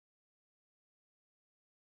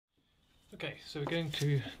Okay, so we're going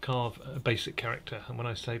to carve a basic character, and when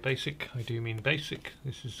I say basic, I do mean basic.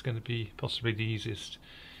 This is going to be possibly the easiest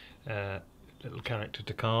little character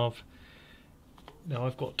to carve. Now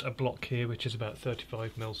I've got a block here which is about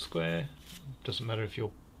 35mm square. Doesn't matter if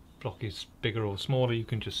your block is bigger or smaller, you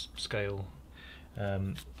can just scale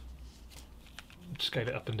it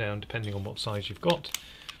up and down depending on what size you've got.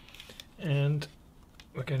 And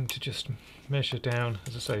we're going to just measure down,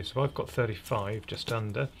 as I say, so I've got 35 just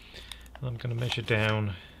under. I'm going to measure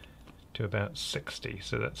down to about 60,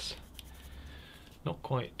 so that's not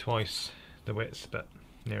quite twice the width, but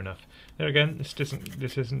near enough. There again, this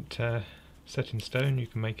isn't set in stone. You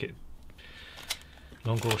can make it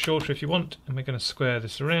longer or shorter if you want, and we're going to square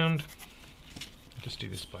this around. I'll just do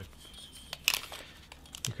this by.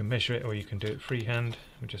 You can measure it, or you can do it freehand.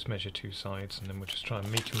 We'll just measure two sides, and then we'll just try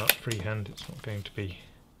and meet them up freehand. It's not going to be.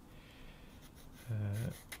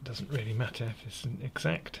 Doesn't really matter if it's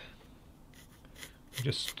exact.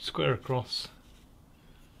 Just square across,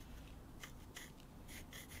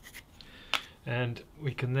 and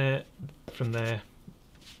we can from there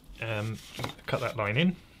cut that line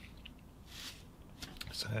in.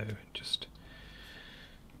 So just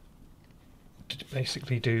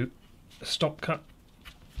basically do a stop cut.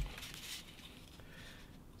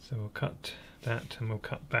 So we'll cut that and we'll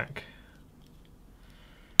cut back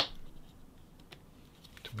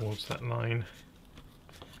towards that line,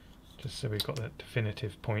 just so we've got that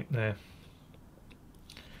definitive point there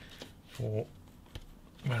for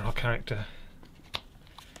where our character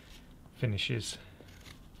finishes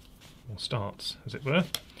or starts, as it were.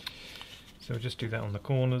 So we'll just do that on the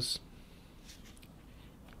corners.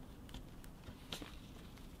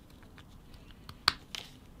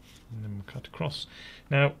 And then we'll cut across.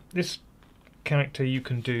 Now this character you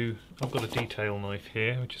can do, I've got a detail knife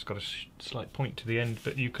here which has got a slight point to the end,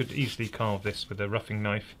 but you could easily carve this with a roughing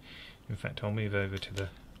knife. In fact, I'll move over to the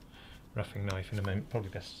roughing knife in a moment. Probably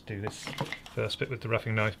best to do this first bit with the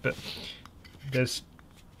roughing knife, but there's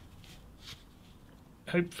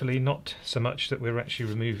hopefully not so much that we're actually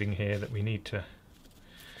removing here that we need to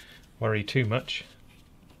worry too much.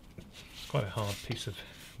 It's quite a hard piece of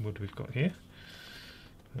wood we've got here.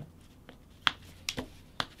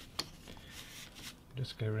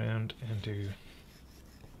 Just go around and do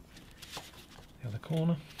the other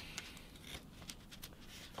corner.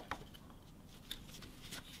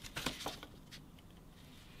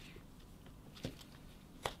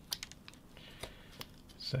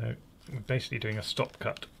 So we're basically doing a stop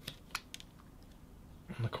cut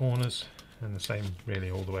on the corners, and the same really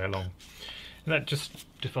all the way along. And that just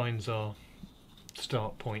defines our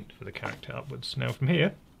start point for the character upwards. Now from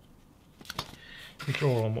here, we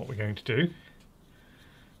draw on what we're going to do.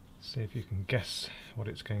 See if you can guess what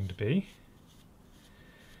it's going to be.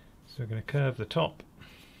 So we're going to curve the top,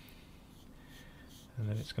 and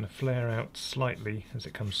then it's going to flare out slightly as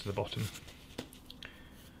it comes to the bottom.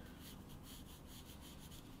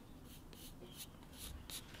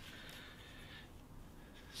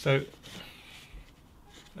 So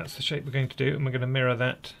that's the shape we're going to do, and we're going to mirror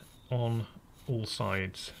that on all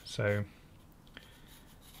sides. So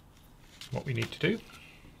what we need to do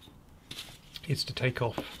is to take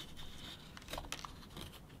off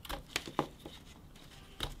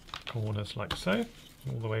corners like so,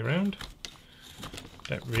 all the way around.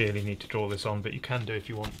 Don't really need to draw this on, but you can do if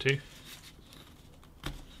you want to.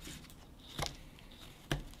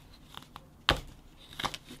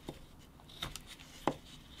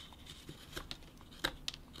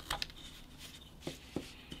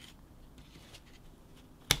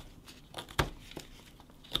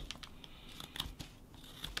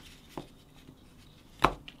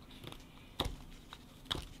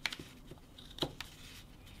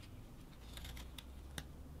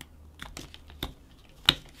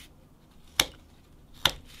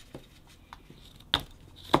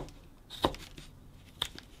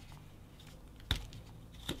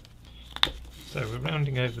 So we're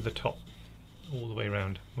rounding over the top all the way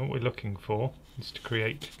around. What we're looking for is to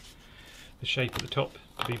create the shape at the top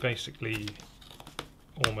to be basically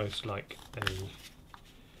almost like a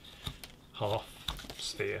half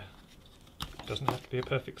sphere. It doesn't have to be a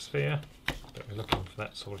perfect sphere, but we're looking for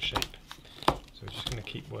that sort of shape. So we're just going to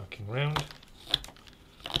keep working around.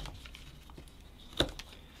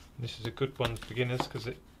 This is a good one for beginners because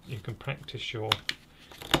you can practice your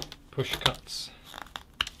push cuts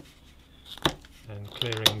and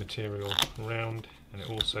clearing material around, and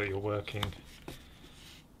also you're working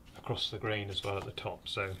across the grain as well at the top,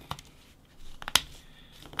 so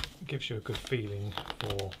it gives you a good feeling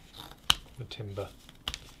for the timber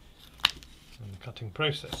and the cutting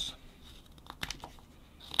process.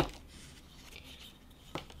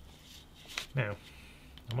 Now,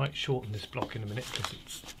 I might shorten this block in a minute because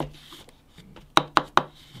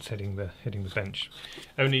it's hitting the bench.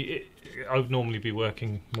 Only I would normally be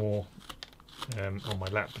working more on my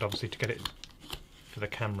lap, but obviously to get it for the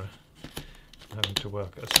camera, I'm having to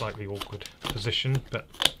work at a slightly awkward position. But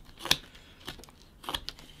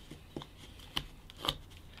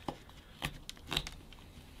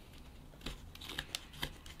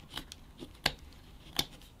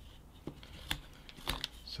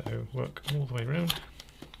so work all the way around.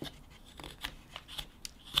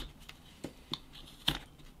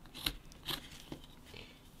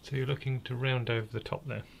 So you're looking to round over the top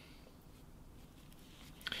there.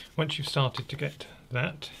 Once you've started to get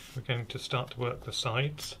that, we're going to start to work the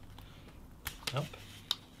sides up,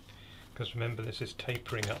 because remember this is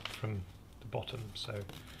tapering up from the bottom, so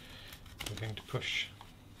we're going to push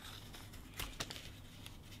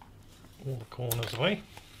all the corners away.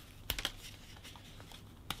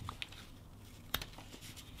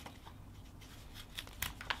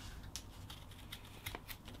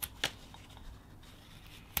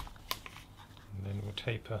 And then we'll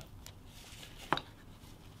taper up.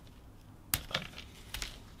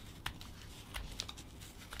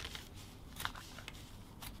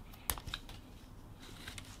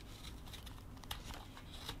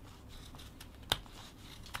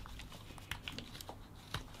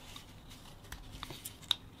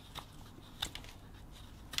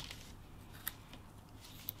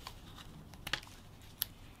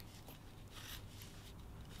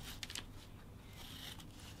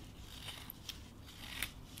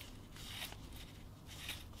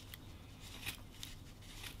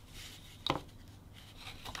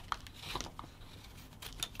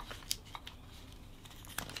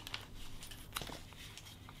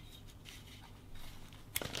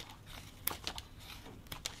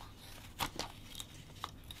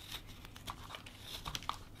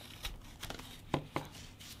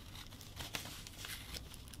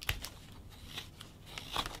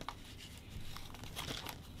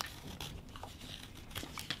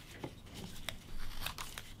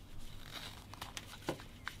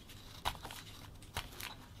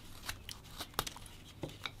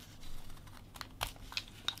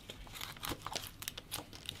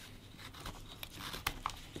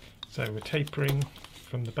 So we're tapering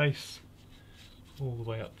from the base all the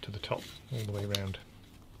way up to the top, all the way round.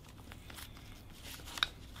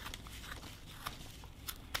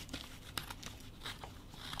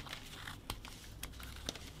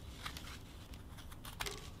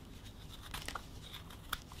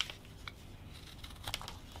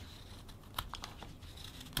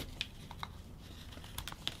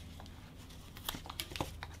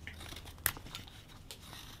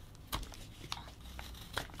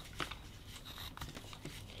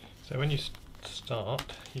 So when you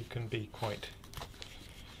start, you can be quite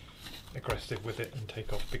aggressive with it and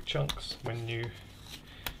take off big chunks. When you're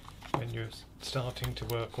starting to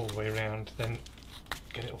work all the way around, then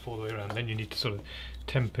get it off all the way around. Then you need to sort of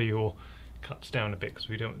temper your cuts down a bit, because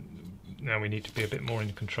now we need to be a bit more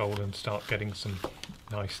in control and start getting some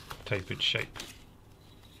nice tapered shape.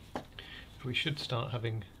 We should start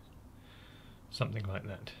having something like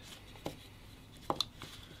that.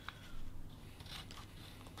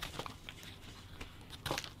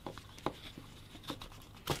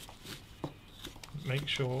 Make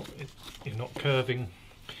sure you're not curving,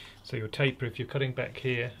 so your taper, if you're cutting back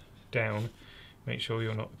here down, make sure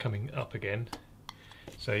you're not coming up again.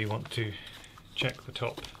 So you want to check the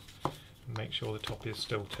top and make sure the top is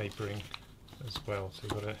still tapering as well, so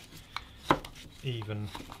you've got to even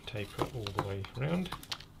taper all the way around.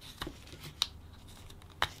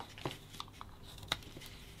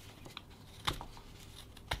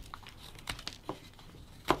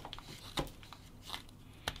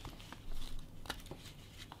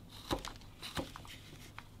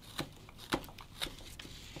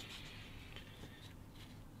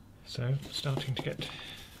 So starting to get that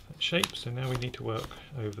shape, so now we need to work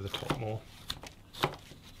over the top more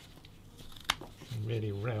and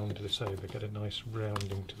really round this over, get a nice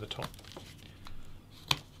rounding to the top.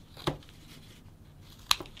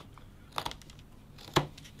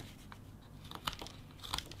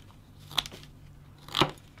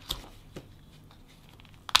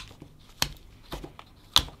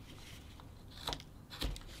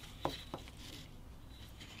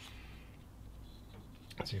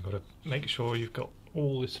 So you've got to make sure you've got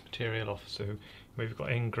all this material off. So we've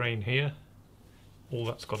got end grain here, all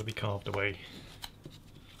that's got to be carved away.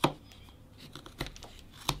 There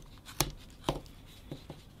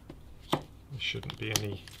shouldn't be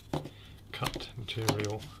any cut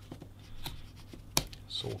material,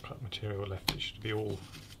 saw cut material left. It should be all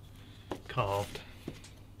carved.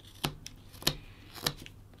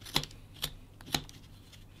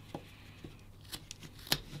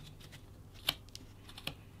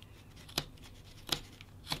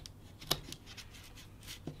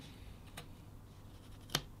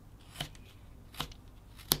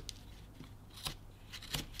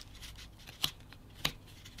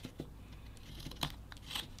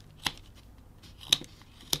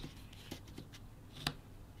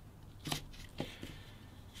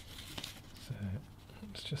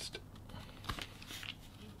 just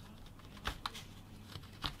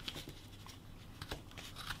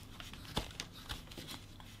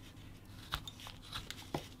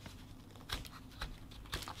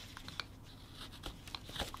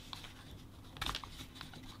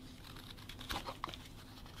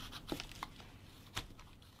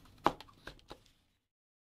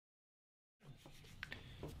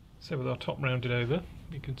so with our top rounded over,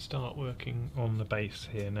 we can start working on the base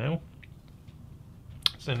here now.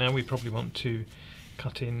 So now we probably want to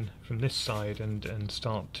cut in from this side and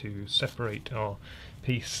start to separate our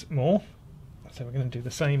piece more. So we're going to do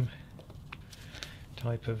the same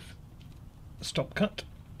type of stop cut,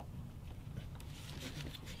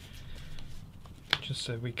 just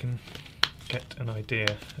so we can get an idea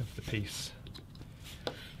of the piece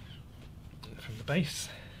from the base.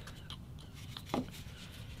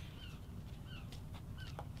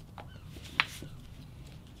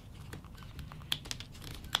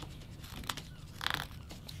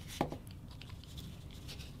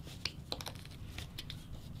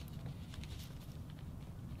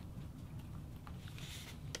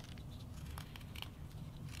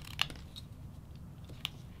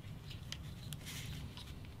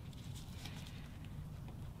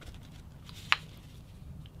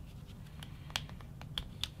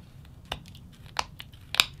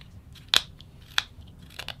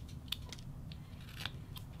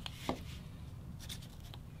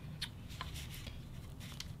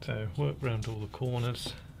 So work around all the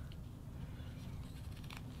corners.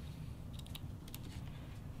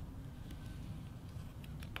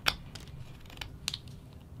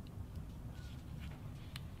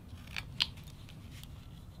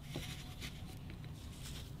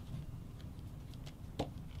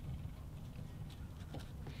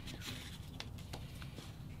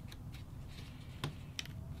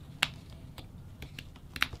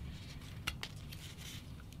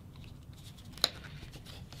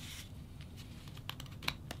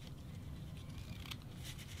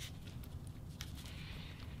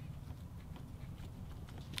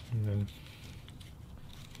 And then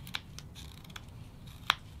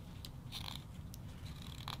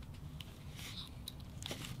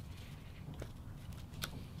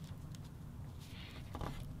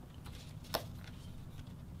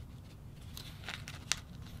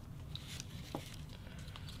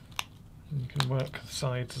you can work the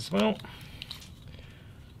sides as well.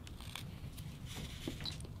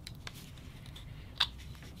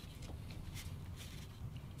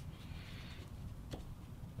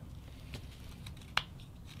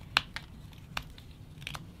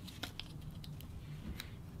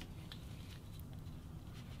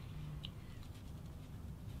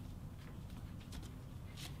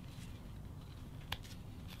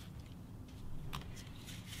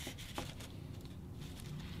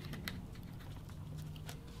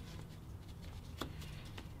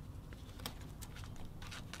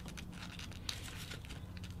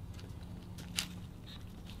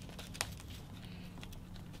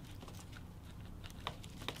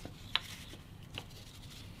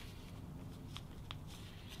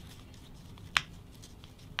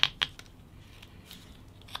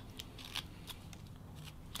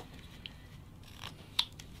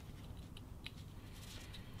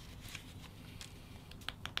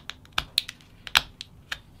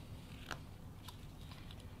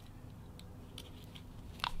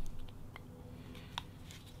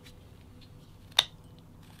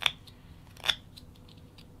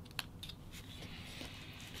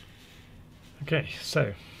 Okay,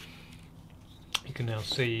 so you can now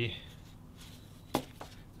see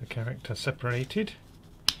the character separated,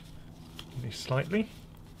 at least slightly.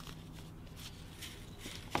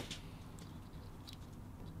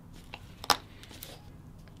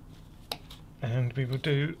 And we will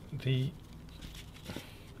do the,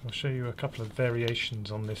 I'll show you a couple of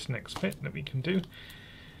variations on this next bit that we can do,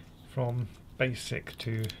 from basic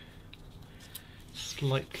to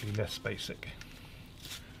slightly less basic.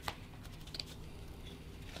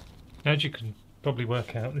 As you can probably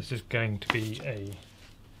work out, this is going to be a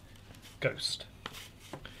ghost.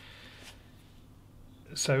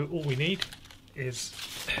 So all we need is,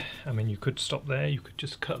 I mean, you could stop there, you could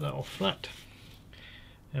just cut that off flat,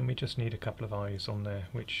 and we just need a couple of eyes on there,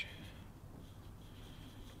 which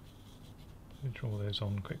we draw those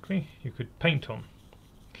on quickly. You could paint on.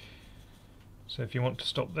 So if you want to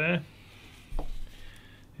stop there,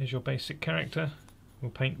 here's your basic character. We'll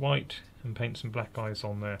paint white and paint some black eyes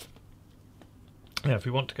on there. Now if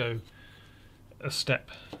we want to go a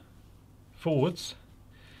step forwards,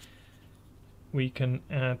 we can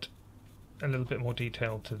add a little bit more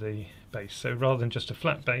detail to the base. So rather than just a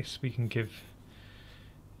flat base, we can give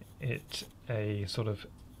it a sort of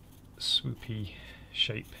swoopy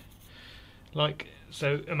shape. Like,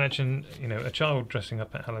 so imagine, you know, a child dressing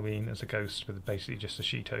up at Halloween as a ghost with basically just a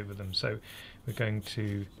sheet over them. So we're going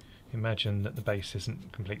to imagine that the base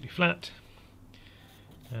isn't completely flat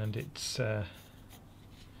and it's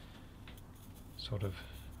sort of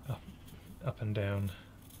up and down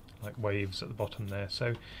like waves at the bottom there.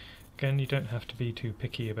 So again, you don't have to be too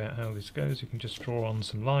picky about how this goes. You can just draw on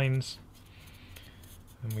some lines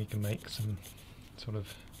and we can make some sort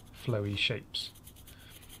of flowy shapes.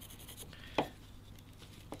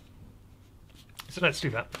 So let's do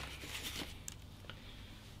that.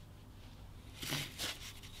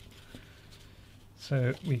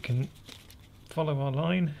 So we can follow our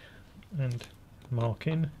line and mark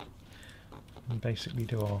in and basically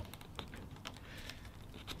do our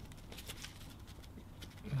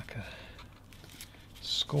like a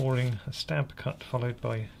scoring, a stab cut followed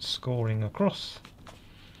by scoring across.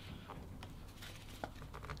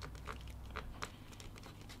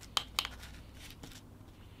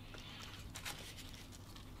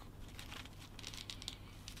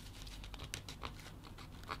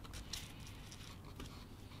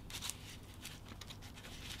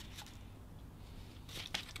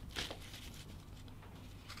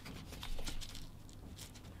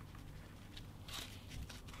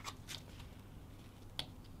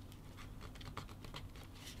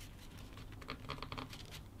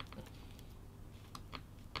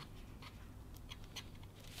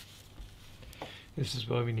 This is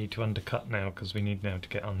why we need to undercut now, because we need now to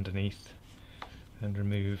get underneath and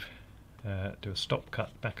remove, do a stop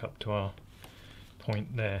cut back up to our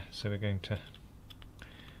point there. So we're going to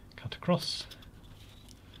cut across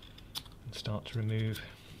and start to remove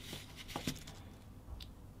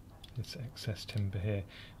this excess timber here.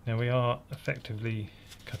 Now we are effectively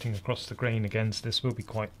cutting across the grain again, so this will be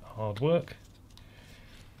quite hard work.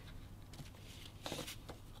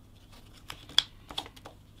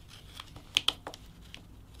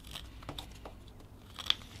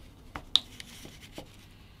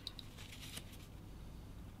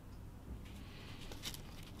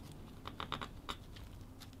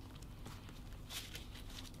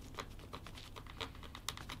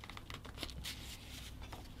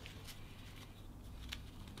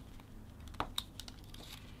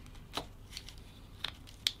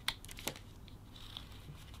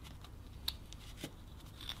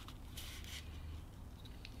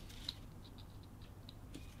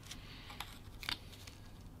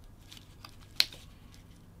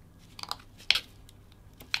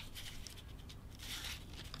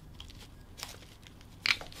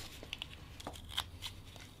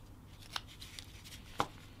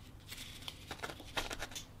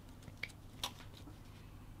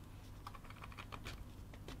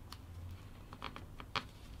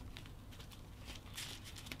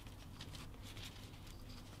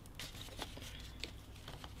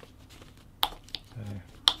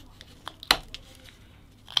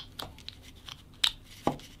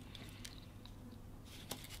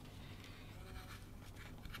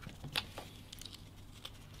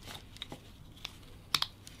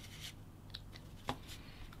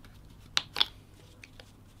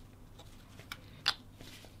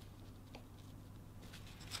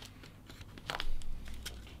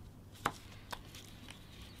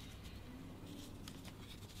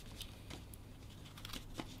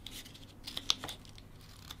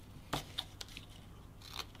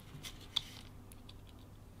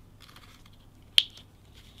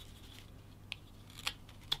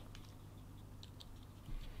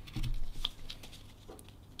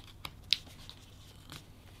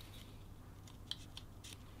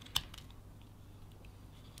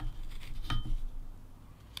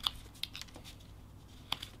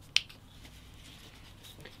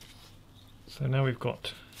 So now we've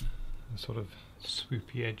got a sort of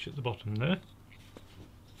swoopy edge at the bottom there.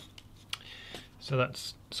 So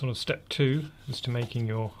that's sort of step 2, is to making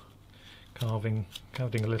your carving,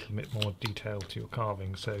 adding a little bit more detail to your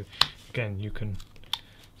carving. So again, you can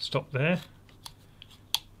stop there.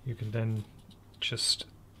 You can then just,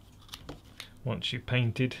 once you've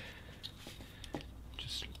painted,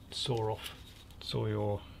 just saw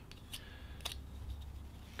your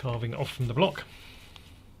carving off from the block.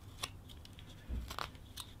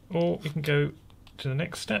 Or we can go to the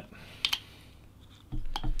next step.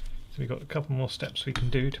 So we've got a couple more steps we can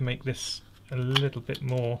do to make this a little bit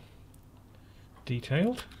more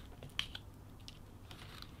detailed.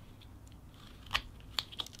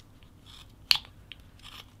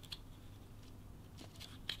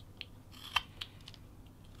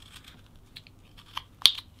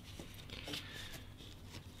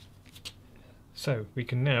 So we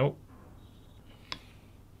can now,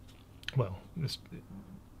 well,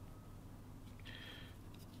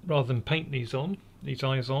 rather than paint these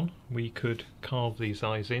eyes on, we could carve these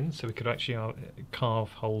eyes in, so we could actually carve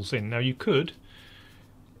holes in. Now you could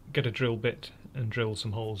get a drill bit and drill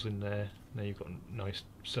some holes in there. Now you've got a nice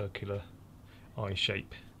circular eye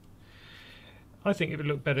shape. I think it would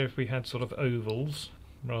look better if we had sort of ovals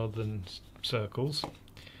rather than circles.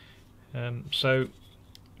 So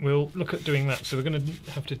we'll look at doing that. So we're going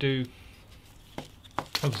to have to do,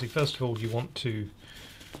 obviously first of all you want to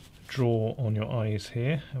draw on your eyes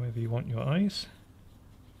here, however you want your eyes.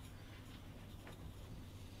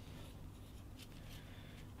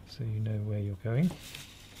 So you know where you're going.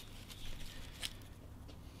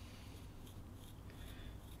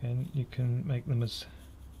 And you can make them as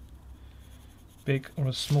big or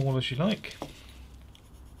as small as you like.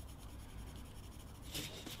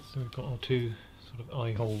 So we've got our two sort of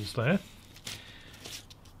eye holes there.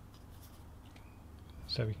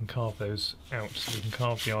 So we can carve those out. So we can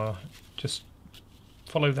carve the eye, just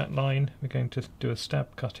follow that line. We're going to do a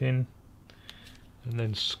stab cut in and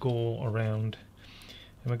then score around.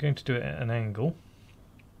 And we're going to do it at an angle,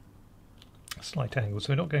 a slight angle.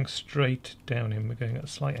 So we're not going straight down in, we're going at a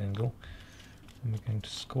slight angle. And we're going to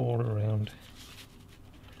score around.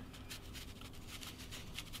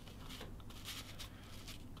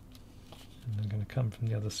 And I'm going to come from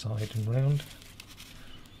the other side and round.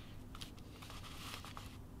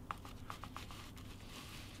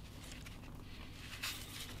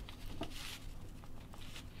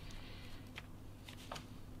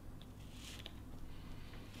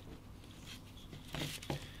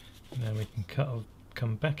 Now we can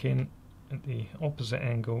come back in at the opposite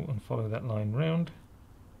angle and follow that line round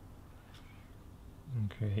and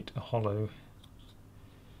create a hollow.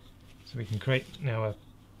 So we can create now a,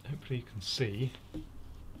 hopefully you can see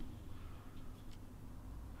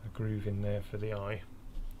a groove in there for the eye.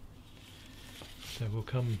 So we'll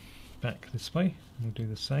come back this way and we'll do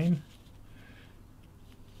the same.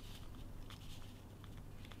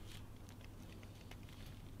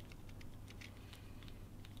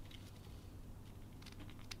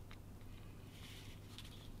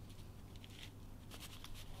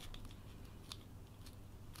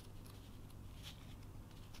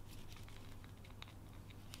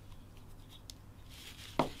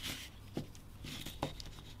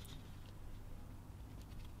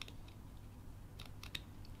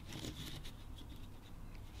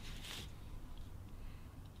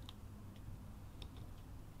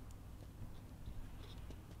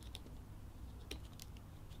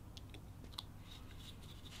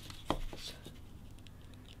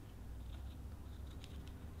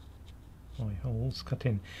 Eye holes cut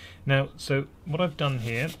in. Now, so what I've done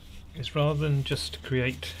here is rather than just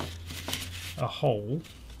create a hole,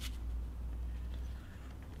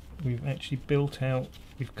 we've actually built out,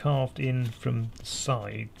 we've carved in from the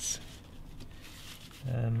sides.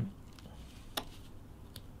 And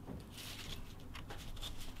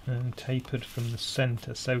tapered from the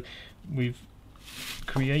centre, so we've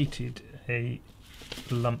created a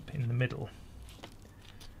lump in the middle.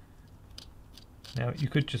 Now you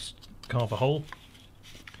could just carve a hole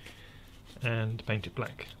and paint it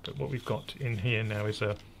black, but what we've got in here now is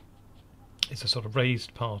a sort of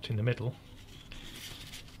raised part in the middle,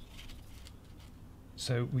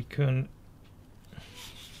 so we can,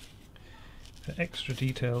 for extra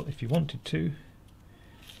detail, if you wanted to,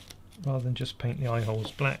 rather than just paint the eye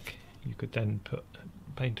holes black, you could then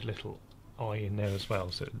paint a little eye in there as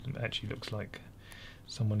well, so it actually looks like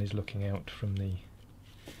someone is looking out from the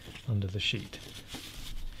under the sheet.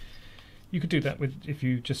 You could do that with, if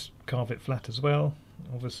you just carve it flat as well.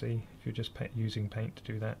 Obviously, if you're just using paint to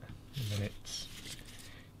do that, and then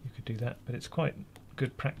you could do that. But it's quite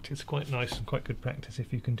good practice, quite nice and quite good practice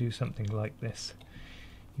if you can do something like this.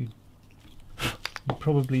 You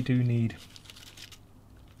probably do need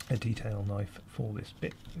a detail knife for this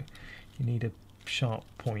bit. You need a sharp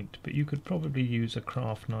point, but you could probably use a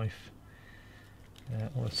craft knife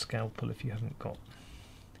or a scalpel if you haven't got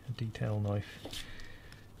a detail knife.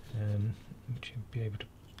 Which you'd be able to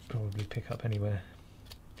probably pick up anywhere.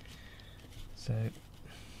 So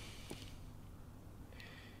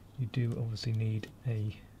you do obviously need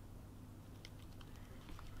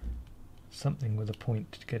something with a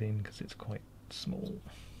point to get in because it's quite small.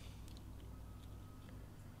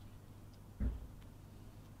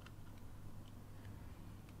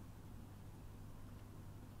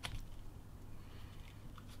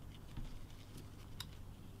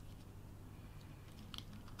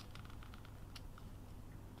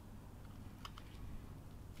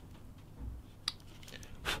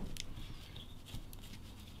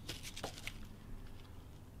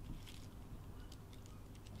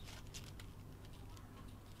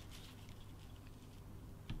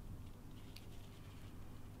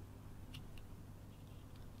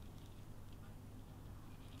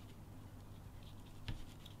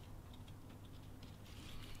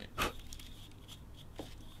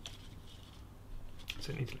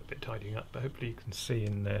 it needs a little bit tidying up, but hopefully you can see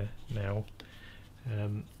in there now.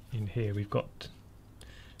 In here we've got,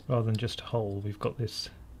 rather than just a hole, we've got this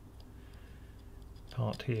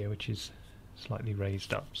part here which is slightly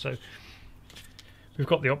raised up. So we've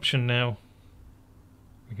got the option now,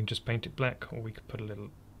 we can just paint it black, or we could put a little,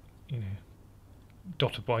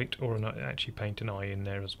 dot of white, or actually paint an eye in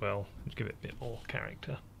there as well and give it a bit more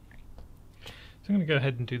character. So I'm going to go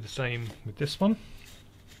ahead and do the same with this one.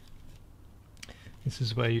 This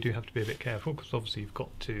is where you do have to be a bit careful, because obviously you've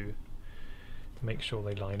got to make sure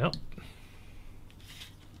they line up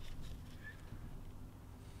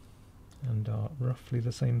and are roughly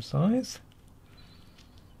the same size.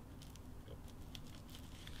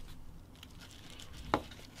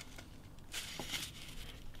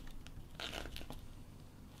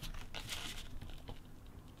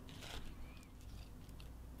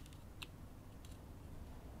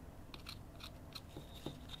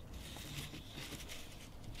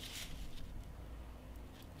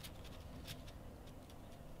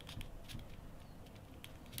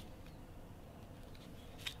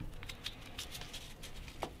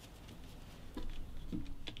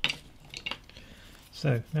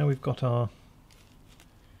 So now we've got our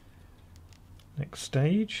next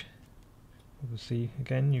stage. Obviously,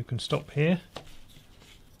 again, you can stop here,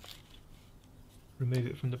 remove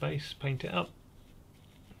it from the base, paint it up,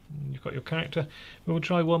 and you've got your character. But we'll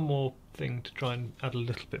try one more thing to try and add a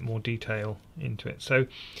little bit more detail into it. So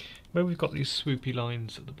where we've got these swoopy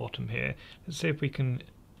lines at the bottom here, let's see if we can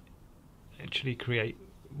actually create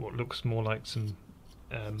what looks more like some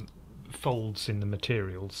folds in the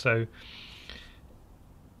material. So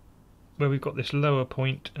where we've got this lower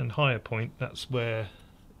point and higher point, that's where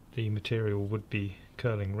the material would be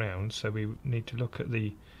curling round. So we need to look at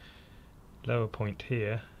the lower point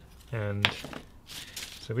here, and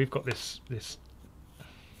so we've got this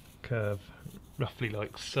curve roughly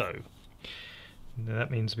like so. Now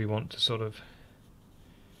that means we want to sort of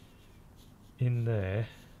in there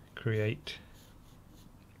create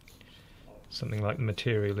something like the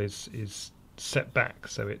material is set back,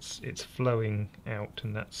 so it's flowing out,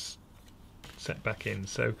 and that's set back in.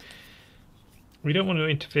 So we don't want to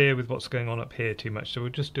interfere with what's going on up here too much, so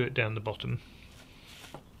we'll just do it down the bottom.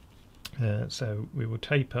 So we will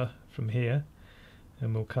taper from here,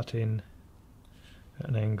 and we'll cut in at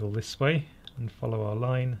an angle this way and follow our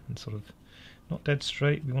line, and sort of not dead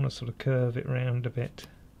straight, we want to sort of curve it round a bit.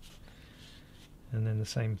 And then the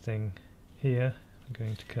same thing here, I'm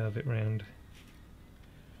going to curve it round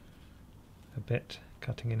a bit,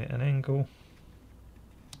 cutting in at an angle.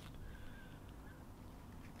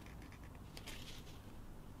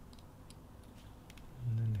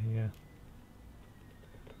 And then here.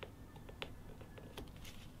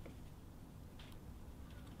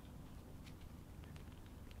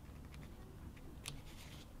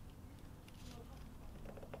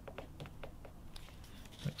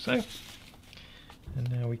 Like so.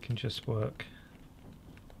 And now we can just work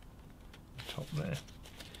the top there.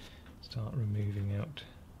 Start removing out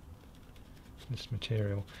this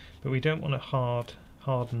material. But we don't want a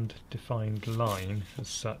hardened, defined line as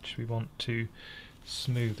such. We want to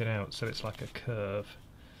smooth it out so it's like a curve.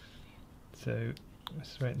 So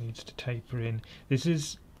this is where it needs to taper in. This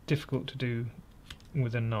is difficult to do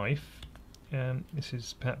with a knife. This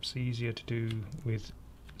is perhaps easier to do with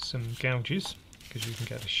some gouges, because you can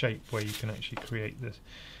get a shape where you can actually create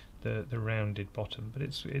the rounded bottom. But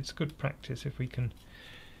it's good practice if we can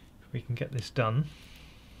get this done.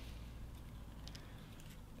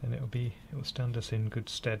 Then it will stand us in good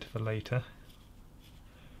stead for later.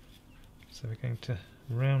 So we're going to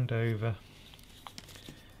round over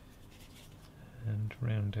and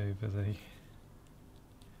round over the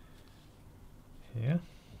here.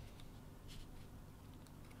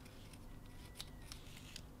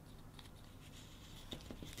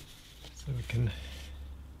 So we can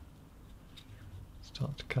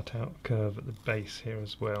start to cut out a curve at the base here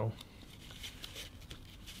as well.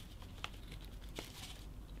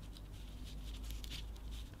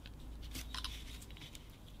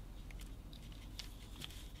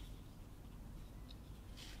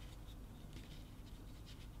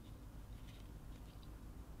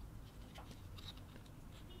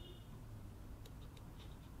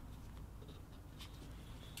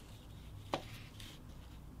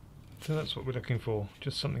 So that's what we're looking for,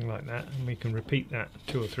 just something like that, and we can repeat that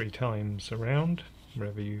 2 or 3 times around,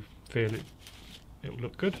 wherever you feel it will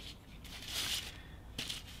look good.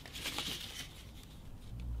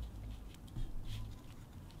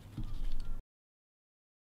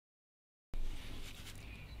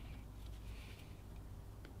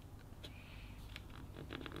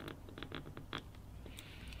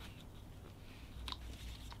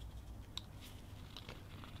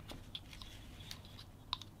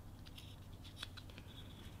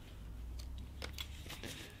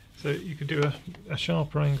 So you can do a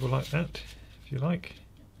sharper angle like that if you like.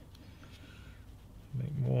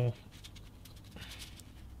 Make more.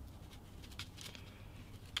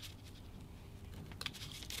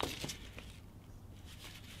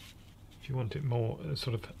 If you want it more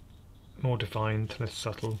sort of more defined, less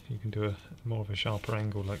subtle, you can do a more of a sharper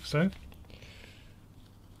angle like so.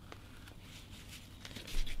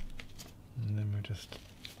 And then we'll just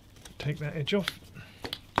take that edge off.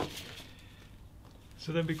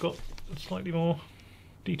 So then we've got a slightly more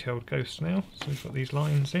detailed ghost now. So we've got these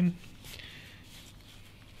lines in.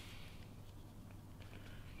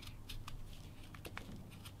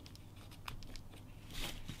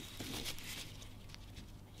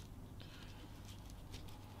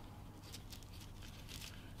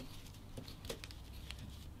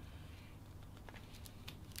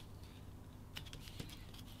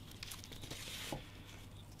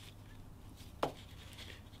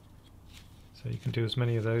 So you can do as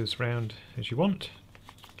many of those round as you want,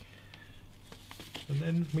 and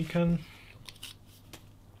then we can,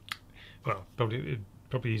 well, probably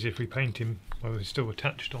easier if we paint him while he's still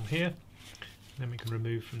attached on here, and then we can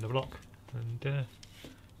remove from the block and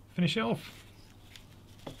finish it off.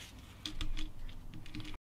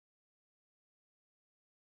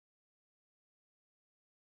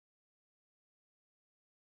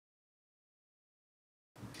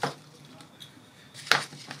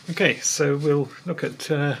 Okay, so we'll look at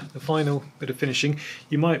the final bit of finishing.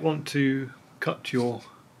 You might want to cut your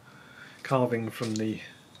carving from the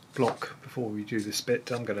block before we do this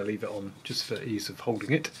bit. I'm going to leave it on just for ease of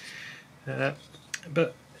holding it.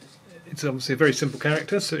 But it's obviously a very simple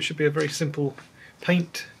character, so it should be a very simple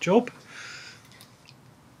paint job.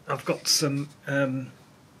 I've got some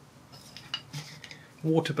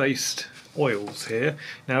water-based oils here.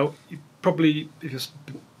 Now, you probably, if you're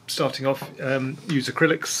starting off, use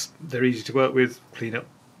acrylics. They're easy to work with, clean up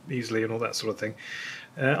easily and all that sort of thing.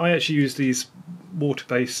 I actually use these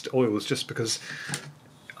water-based oils just because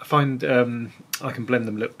I find I can blend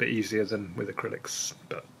them a little bit easier than with acrylics,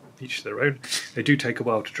 but each to their own. They do take a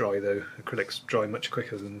while to dry though. Acrylics dry much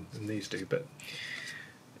quicker than these do, but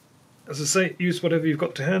as I say, use whatever you've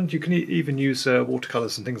got to hand. You can even use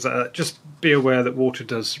watercolours and things like that. Just be aware that water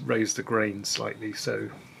does raise the grain slightly, so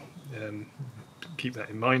keep that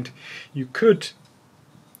in mind. You could,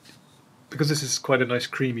 because this is quite a nice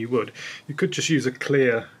creamy wood, you could just use a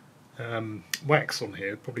clear wax on here.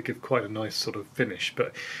 It'd probably give quite a nice sort of finish,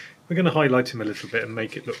 but we're going to highlight him a little bit and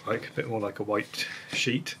make it look like a bit more like a white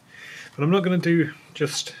sheet. But I'm not going to do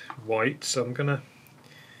just white, so I'm going to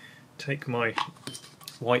take my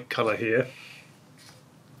white colour here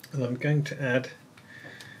and I'm going to add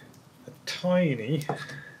a tiny,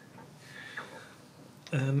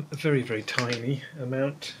 a very, very tiny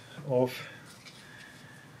amount of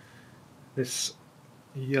this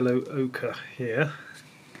yellow ochre here,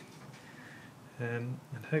 and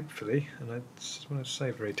hopefully, and I just want to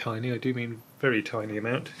say very tiny, I do mean very tiny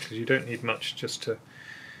amount, because you don't need much just to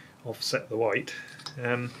offset the white,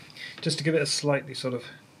 just to give it a slightly sort of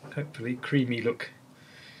hopefully creamy look,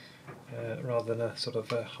 rather than a sort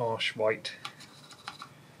of a harsh white.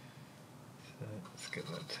 So let's get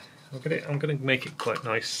that. I'm going to make it quite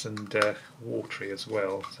nice and watery as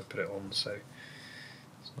well as I put it on, so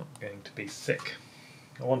it's not going to be thick.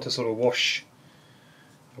 I want a sort of wash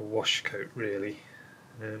coat really.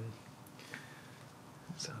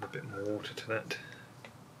 Let's add a bit more water to that.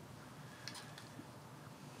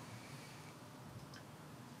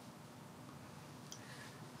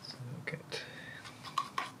 So I'll get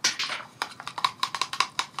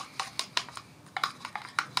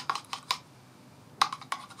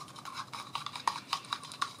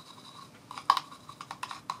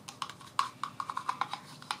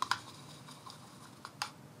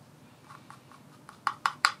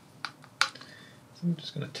I'm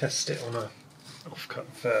just going to test it on a offcut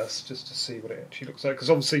first, just to see what it actually looks like.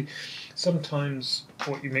 Because obviously, sometimes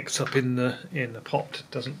what you mix up in the pot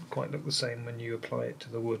doesn't quite look the same when you apply it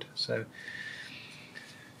to the wood. So,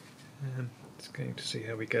 it's going to see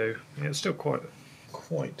how we go. Yeah, it's still quite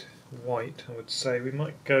white, I would say. We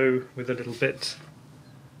might go with a little bit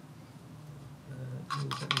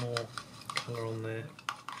more colour on there.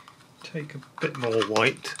 Take a bit more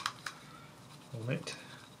white on it.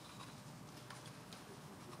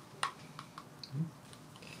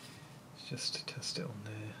 Just to test it on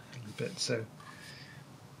there a little bit. So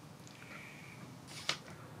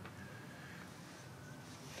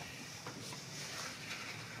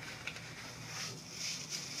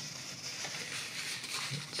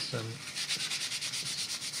let's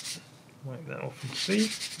wipe that off and see.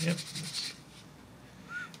 Yep,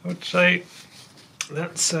 I would say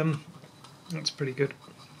that's pretty good.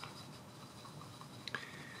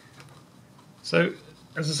 So,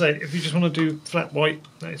 as I say, if you just want to do flat white,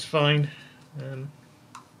 that is fine.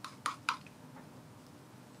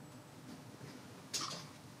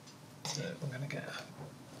 So I'm going to get a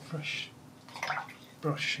fresh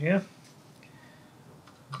brush here.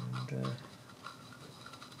 And,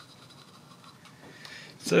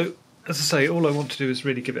 so, as I say, all I want to do is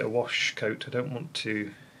really give it a wash coat. I don't want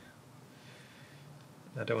it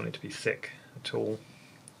to be thick at all.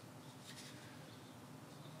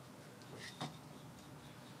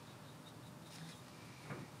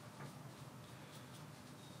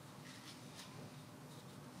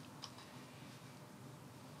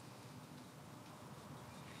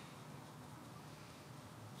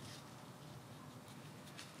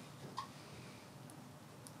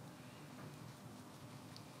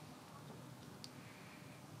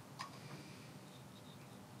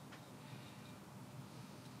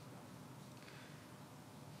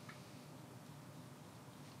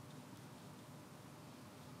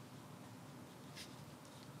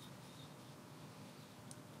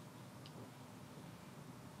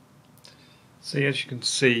 See, as you can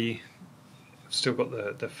see, I've still got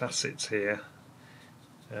the facets here.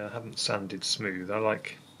 I haven't sanded smooth. I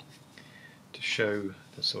like to show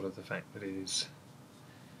the fact that it is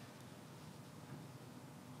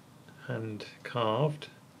hand carved.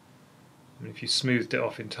 I mean, if you smoothed it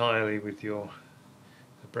off entirely with your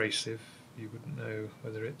abrasive, you wouldn't know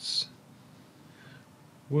whether it's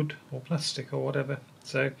wood or plastic or whatever.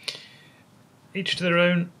 So each to their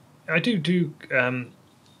own.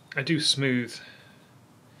 I do smooth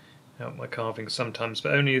out my carving sometimes,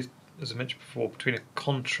 but only as I mentioned before, between a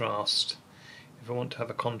contrast, if I want to have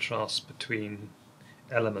a contrast between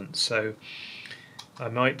elements. So I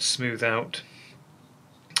might smooth out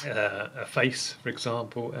a face, for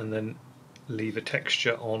example, and then leave a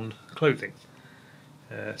texture on clothing,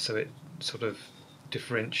 so it sort of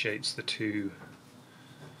differentiates the two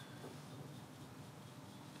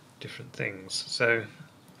different things. So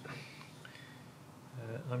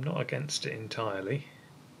I'm not against it entirely.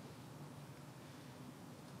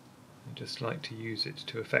 I just like to use it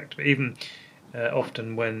to effect. But even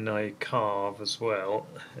often when I carve as well,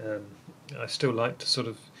 I still like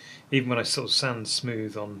to even when I sand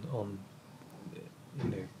smooth on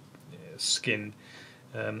skin,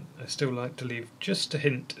 I still like to leave just a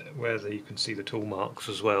hint where you can see the tool marks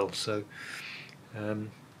as well. So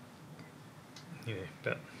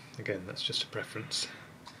but again, that's just a preference.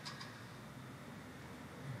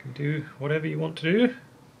 You can do whatever you want to do,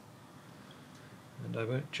 and I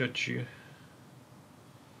won't judge you.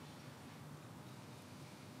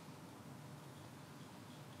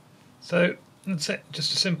 So that's it,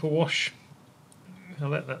 just a simple wash. I'll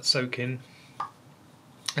let that soak in,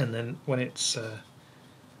 and then when it's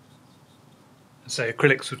say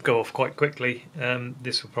acrylics would go off quite quickly,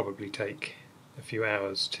 this will probably take a few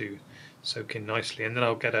hours to soak in nicely, and then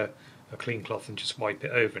I'll get a clean cloth and just wipe it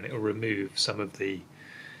over, and it will remove some of the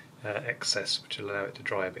excess, which will allow it to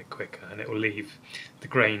dry a bit quicker, and it will leave the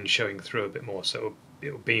grain showing through a bit more, so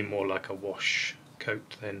it will be more like a wash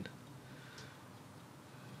coat then.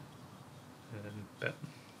 But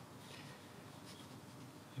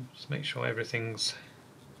just make sure everything's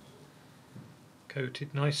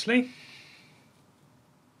coated nicely.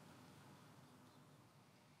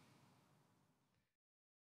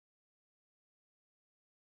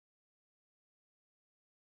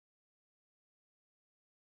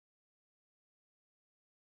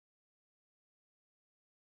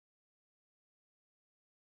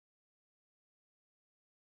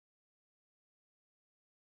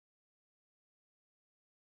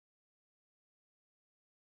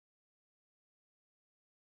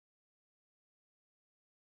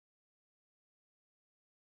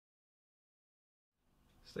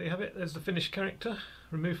 So there you have it, there's the finished character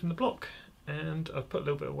removed from the block, and I've put a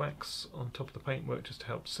little bit of wax on top of the paintwork just to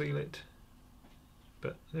help seal it.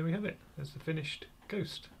 But there we have it, there's the finished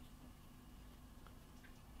ghost.